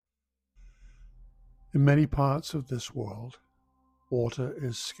In many parts of this world, water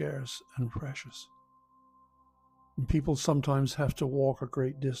is scarce and precious, and people sometimes have to walk a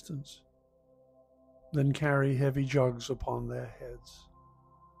great distance, then carry heavy jugs upon their heads.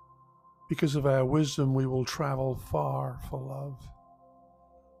 Because of our wisdom, we will travel far for love.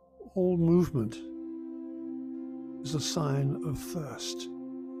 All movement is a sign of thirst.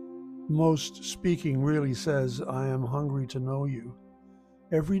 Most speaking really says, I am hungry to know you.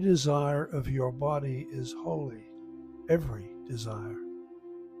 Every desire of your body is holy. Every desire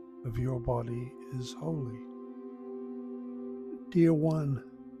of your body is holy. Dear one,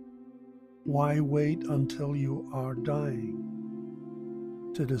 why wait until you are dying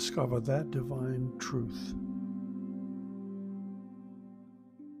to discover that divine truth?